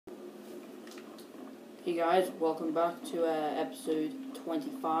Hey guys, welcome back to episode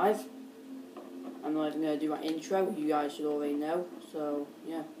 25. I'm not even going to do my intro, you guys should already know, so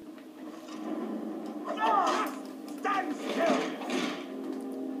yeah. Stand still!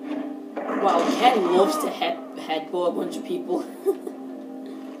 Wow, Ken loves to headbutt a bunch of people.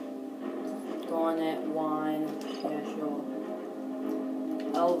 Garnet, wine, yeah sure.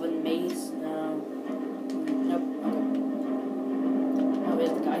 Elven mace, no. Nope, okay. Oh,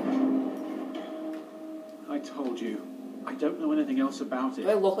 here's the guy. I told you, I don't know anything else about it. Do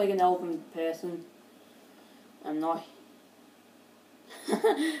I look like an elven person? I'm not.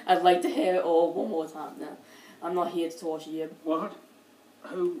 I'd like to hear it all one more time now. I'm not here to torture you. What?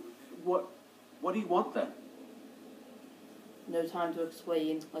 Who? What do you want then? No time to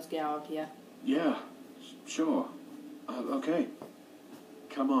explain. Let's get out of here. Yeah, sure. Okay.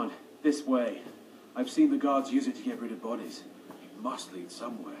 Come on, this way. I've seen the guards use it to get rid of bodies. It must lead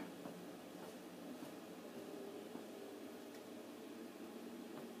somewhere.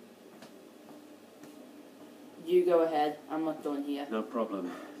 You go ahead. I'm not done here. No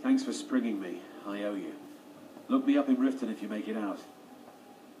problem. Thanks for springing me. I owe you. Look me up in Riften if you make it out.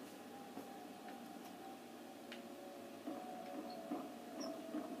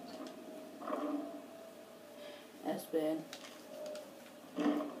 Espen.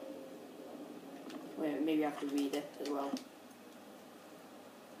 Wait, maybe I have to read it as well.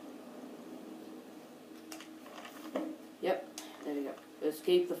 Yep, there we go.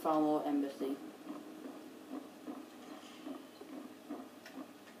 Escape the Falmor Embassy.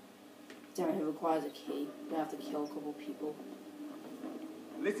 Damn it, it requires a key. We have to kill a couple people.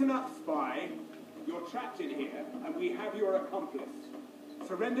 Listen up, spy. You're trapped in here, and we have your accomplice.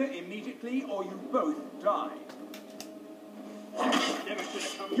 Surrender immediately, or you both die. Never should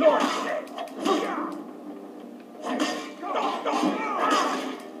have come. You're dead.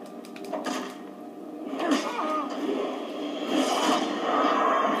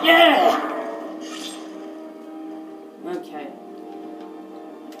 Yeah! Okay.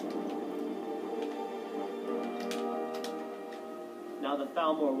 Now the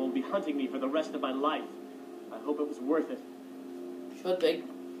Falmor will be hunting me for the rest of my life. I hope it was worth it. Should be.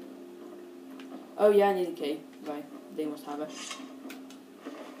 Oh yeah, I need a key. Right, they must have it.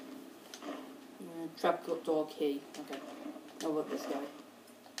 Trapdoor key. Okay. I'll look this guy.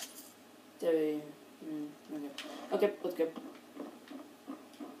 There we okay. Okay, let's go.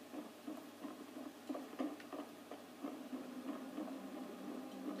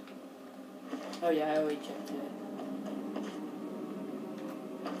 Oh yeah, I already checked it.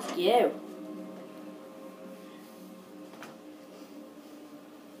 You.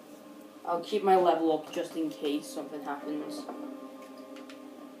 I'll keep my level up just in case something happens.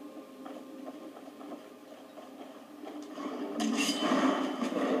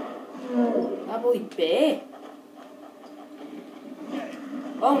 That bloody bear.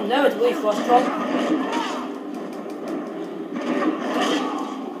 Oh no, it's really frost troll.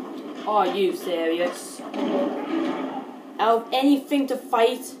 Are you serious? Out of anything to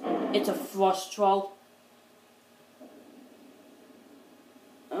fight, it's a frost troll.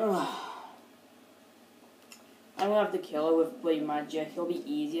 Ugh. I'm gonna have to kill her with blade magic. It'll be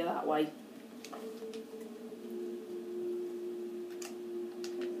easier that way.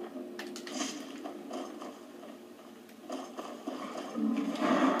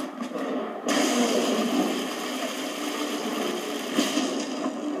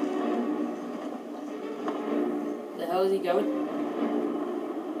 The hell is he going?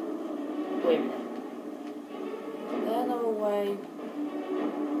 Wait a minute. Is there another way?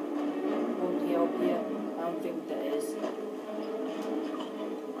 Won't he help here? I don't think there is.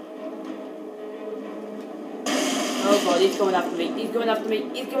 Oh god, he's going after me. He's going after me.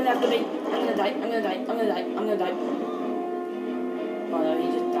 He's going after me. I'm gonna die. I'm gonna die. I'm gonna die. I'm gonna die. Oh no, he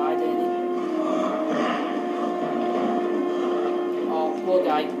just died, didn't he? Oh, poor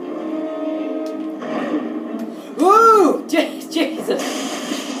guy. Woo! Jesus!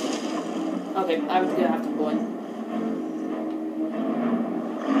 Okay, I'm gonna have to go in.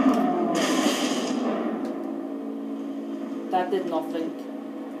 That did nothing.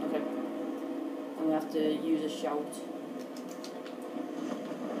 Okay. I'm gonna have to use a shout.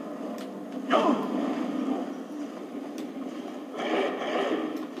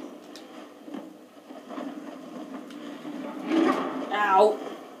 Ow!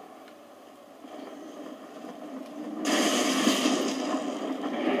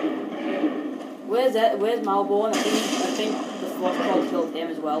 Where's Malborn? I think the frost troll killed him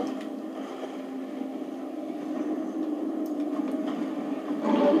as well.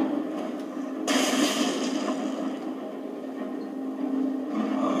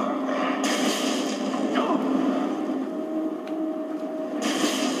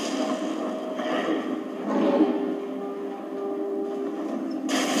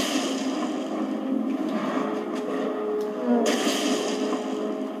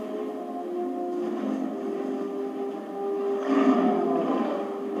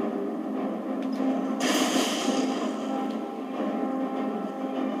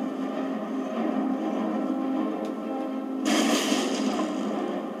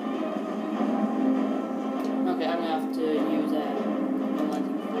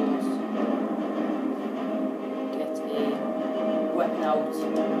 out.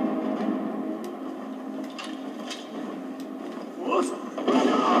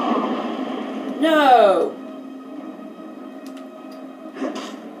 No!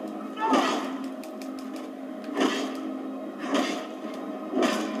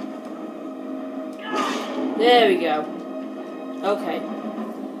 There we go. Okay.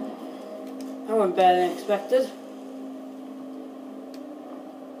 That went better than expected.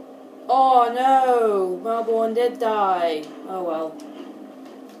 Oh no! Malborn did die. Oh well.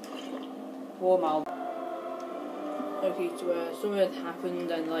 Poor Mal. Okay, so something had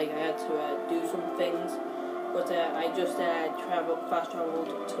happened and like I had to do some things, but I just fast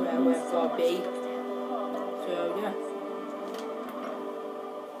travelled to where I've got to be. So yeah.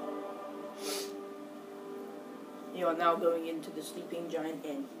 You are now going into the Sleeping Giant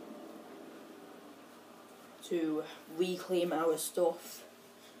Inn to reclaim our stuff.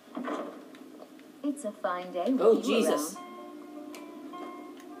 It's a fine day. Oh with you Jesus! around.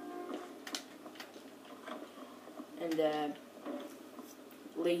 And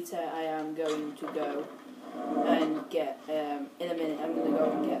later I am going to go and get, in a minute I'm going to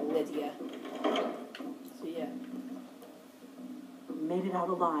go and get Lydia. So yeah. Made it out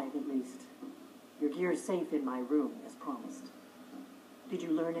alive, at least. Your gear's safe in my room, as promised. Did you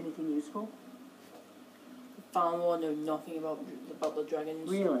learn anything useful? Balmor know nothing about the dragons.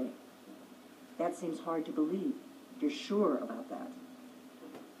 Really? That seems hard to believe. You're sure about that?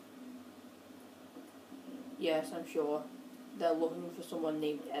 Yes, I'm sure. They're looking for someone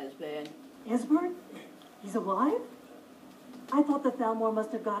named Esbern. Esbern? He's alive? I thought the Thalmor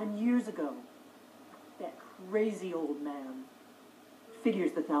must have got him years ago. That crazy old man.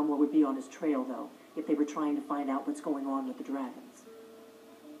 Figures the Thalmor would be on his trail, though, if they were trying to find out what's going on with the dragons.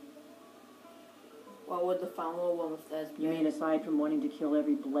 What would the Balmor want with Esbern? You mean aside from wanting to kill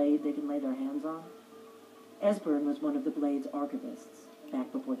every blade they can lay their hands on? Esbern was one of the Blade's archivists,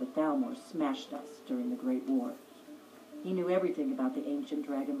 back before the Thalmor smashed us during the Great War. He knew everything about the ancient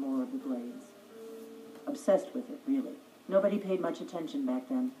dragon lore of the Blades. Obsessed with it, really. Nobody paid much attention back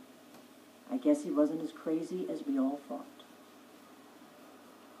then. I guess he wasn't as crazy as we all thought.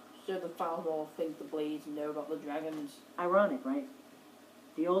 So the Balmor think the Blades know about the dragons. Ironic, right?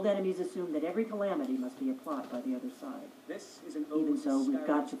 The old enemies assume that every calamity must be a plot by the other side. This is an Even old so, we've Skyrim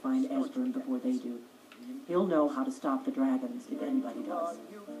got to find storage Esbern before they protector. do. He'll know how to stop the dragons if anybody does.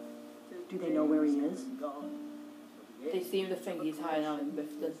 Do they know where he is? They seem to think he's hiding out in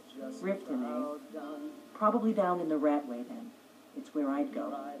Riften. Riften, eh? Probably down in the Ratway, then. It's where I'd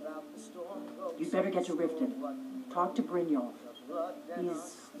go. You'd better get to Riften. Talk to Brynjolf.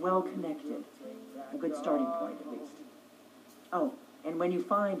 He's well connected. A good starting point, at least. Oh, and when you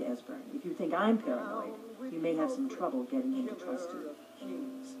find Esbern, if you think I'm paranoid, you may have some trouble getting him to trust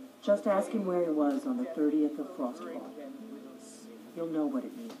you. Just ask him where he was on the 30th of Frostfall. You'll know what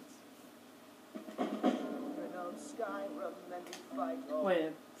it means.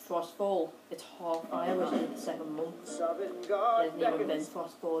 Wait, Frostfall. It's Half-Fire, which is the second month. It hasn't even been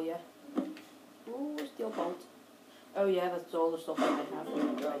Frostfall yet. Ooh, steel bolt. Oh yeah, that's all the stuff that I have.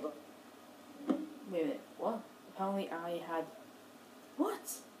 Right. Wait a minute, what? Apparently I had...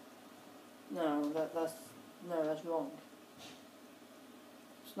 What? No, that's wrong.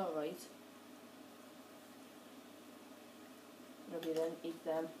 It's not right. Okay then, eat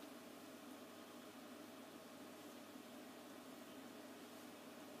them.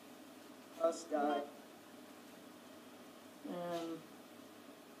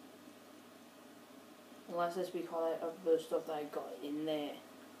 Unless it's because of the stuff that I got in there.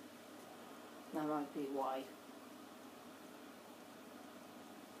 That might be why.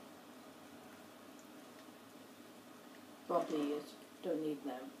 Broccoli is, don't need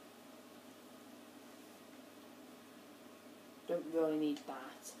them. Don't really need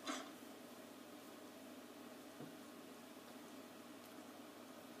that.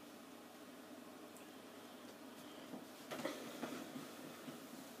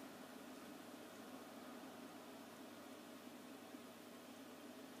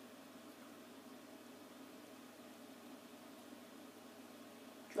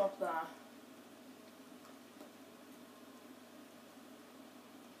 Drop that.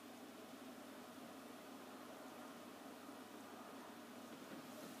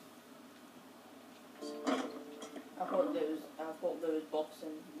 I put those boxes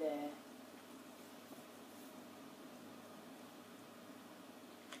in there.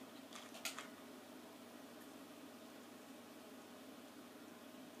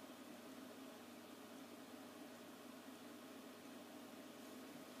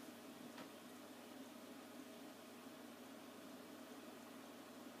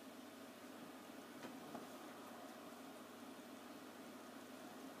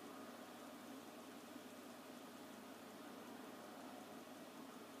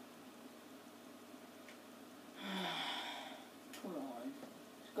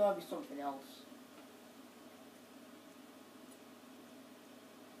 gotta be something else.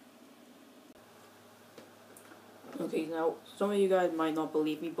 Okay, now, some of you guys might not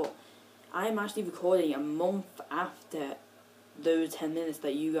believe me, but I'm actually recording a month after those 10 minutes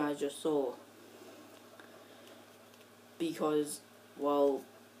that you guys just saw. Because, well,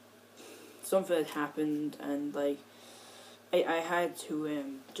 something had happened, and, like, I had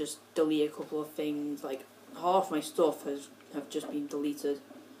to just delete a couple of things. Like, half my stuff have just been deleted.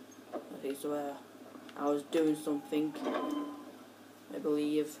 Okay, so I was doing something, I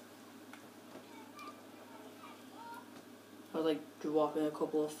believe. I was like dropping a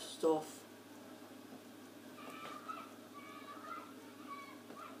couple of stuff.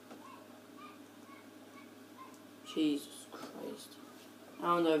 Jesus Christ. I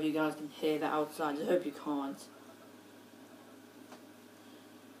don't know if you guys can hear that outside. I hope you can't.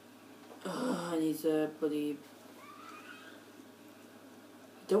 I need to bloody...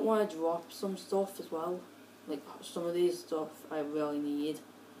 I don't want to drop some stuff as well. Like, some of these stuff I really need.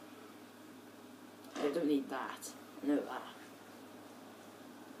 I don't need that. I know that.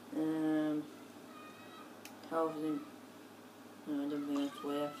 Calvin. No, I don't think that's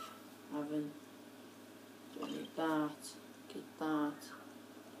worth having. Don't need that. Get that.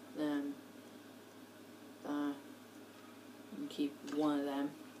 Then that. And keep one of them.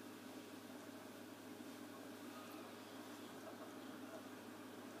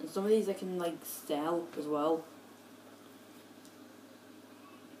 And some of these I can like sell as well.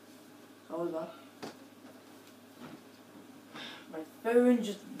 How was that? My phone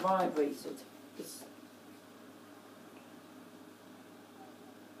just vibrated. It's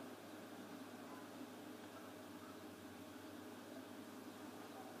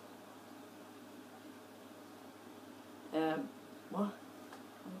what?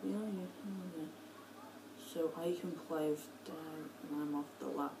 So I can play with when I'm off the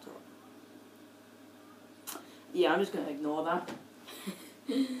laptop. Yeah, I'm just gonna ignore that.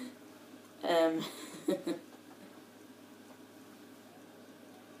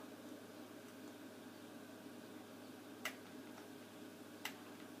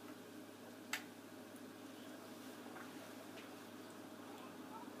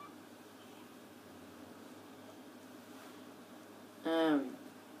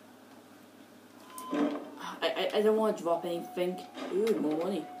 I don't want to drop anything. Ooh, more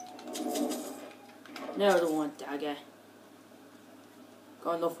money. No, I don't want a dagger.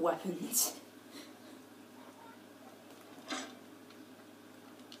 Got enough weapons.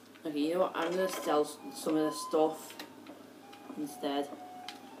 Okay, you know what? I'm gonna sell some of the stuff instead.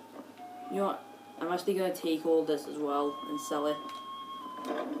 You know what? I'm actually gonna take all this as well and sell it.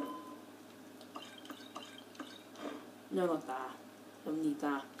 No, not that. I don't need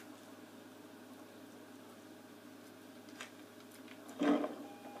that.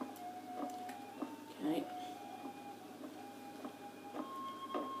 Okay.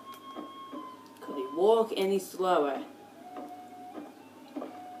 Could he walk any slower?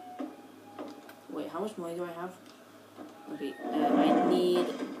 Wait, how much money do I have? Okay,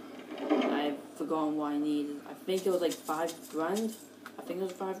 I've forgotten what I needed. I think it was like 5 grand. I think it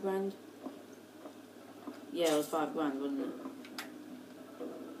was 5 grand. Yeah, it was 5 grand, wasn't it?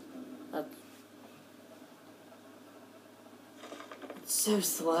 It's so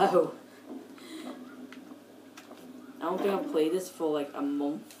slow. I don't think I've played this for like a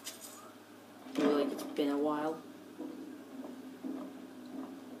month. Or like it's been a while.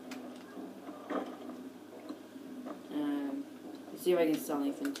 Let's see if I can sell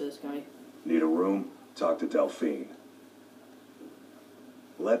anything to this guy. Need a room? Talk to Delphine.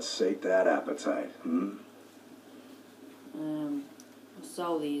 Let's sate that appetite, I'll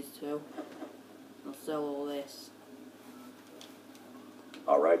sell these two. I'll sell all this.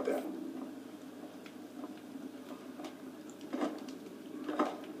 All right then.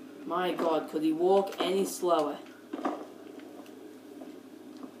 My God, could he walk any slower?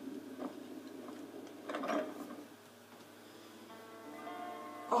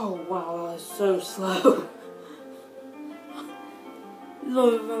 Oh wow, that was so slow.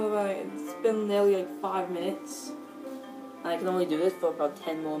 It's been nearly like 5 minutes. And I can only do this for about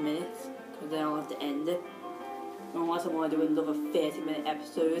 10 more minutes, because then I'll have to end it. Unless I want to do another 30-minute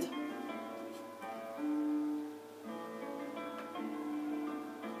episode.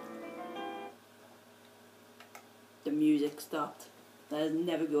 The music stopped. That is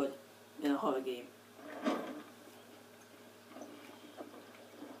never good in a horror game.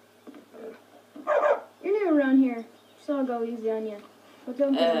 You're new around here, so I'll go easy on you. But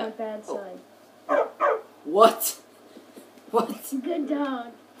don't be on my bad side. What? What? Good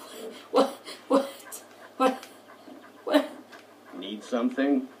dog. What? What? What? What? Need Need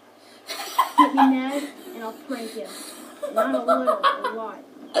something? Get me mad, and I'll prank you. Not a little, a lot.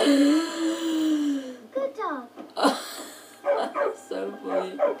 Good dog. That's so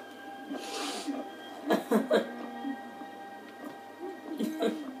funny.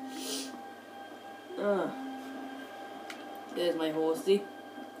 There's my horsey,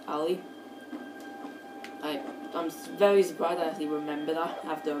 Ali. I'm very surprised I actually remember that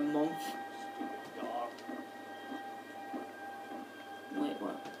after a month. Wait,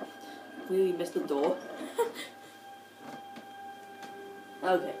 what? Really missed the door.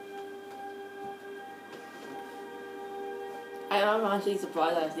 Okay. I'm actually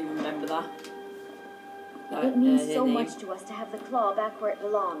surprised I actually remember that. It means so much to us to have the claw back where it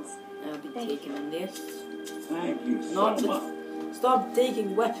belongs. I'll be taking this. Thank you Not so much. Stop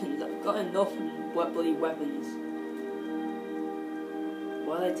taking weapons. I've got enough bloody weapons.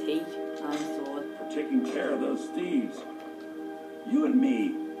 What did I take? Iron sword. For taking care of those thieves. You and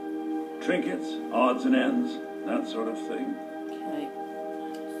me. Trinkets, odds and ends, that sort of thing. Okay.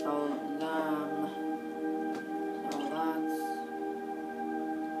 So them. So that.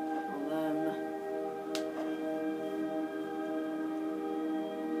 So them.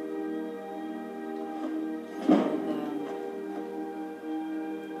 So them.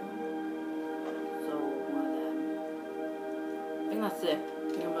 So one of them. I think that's it. I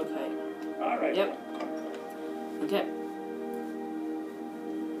think I'm okay. All right. Yep. Okay.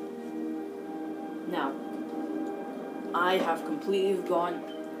 Now, I have completely forgotten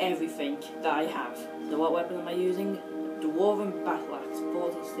everything that I have. So what weapon am I using? Dwarven Battle Axe,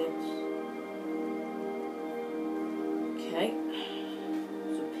 46. Okay.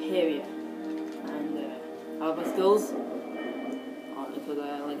 Superior. And, how are my skills? Oh, because,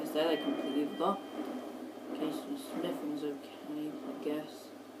 like I said, I completely forgot. Okay, so smithing's okay, I guess.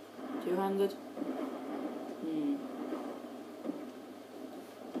 Two-handed?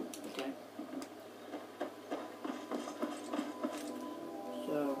 Okay.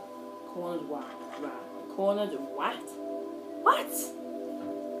 So, cornered rat. Cornered rat? What?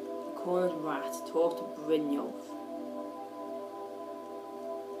 Cornered rat. Talk to Brynjolf.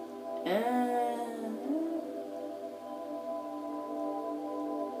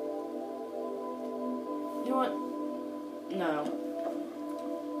 You know what? No.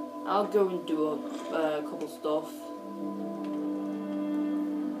 I'll go and do a couple stuff.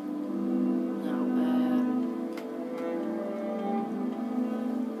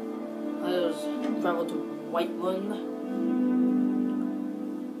 Travel to Whiterun.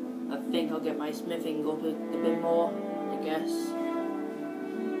 I think I'll get my smithing up a bit more, I guess.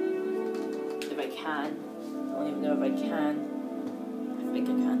 If I can. I don't even know if I can. I think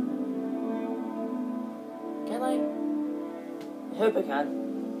I can. Can I? I hope I can.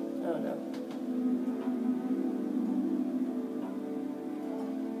 I don't know.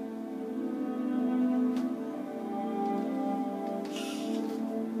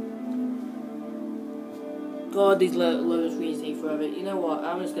 God, these loading screens take forever. You know what?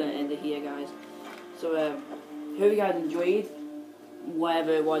 I'm just gonna end it here, guys. So, hope you guys enjoyed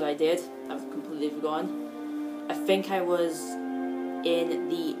whatever it was I did. I've completely forgotten. I think I was in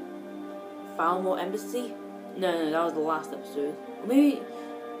the Falmore Embassy. No, that was the last episode. Or maybe,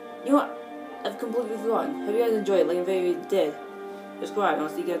 you know what? I've completely forgotten. Hope you guys enjoyed. Like the video if you did. Subscribe, and I'll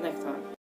see you guys next time.